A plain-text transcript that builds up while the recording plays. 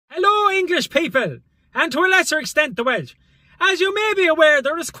English people, and to a lesser extent the Welsh. As you may be aware,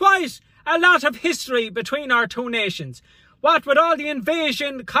 there is quite a lot of history between our two nations. What with all the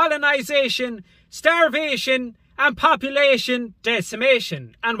invasion, colonisation, starvation and population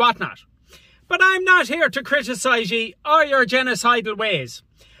decimation and whatnot. But I'm not here to criticise ye or your genocidal ways.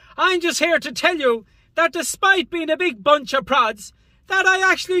 I'm just here to tell you that despite being a big bunch of prods, that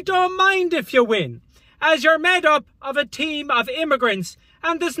I actually don't mind if you win, as you're made up of a team of immigrants,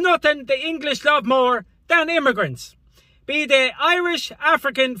 and there's nothing the English love more than immigrants. Be they Irish,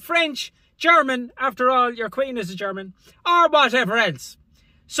 African, French, German, after all, your Queen is a German, or whatever else.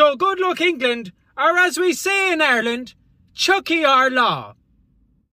 So good luck England, or as we say in Ireland, Chucky our law.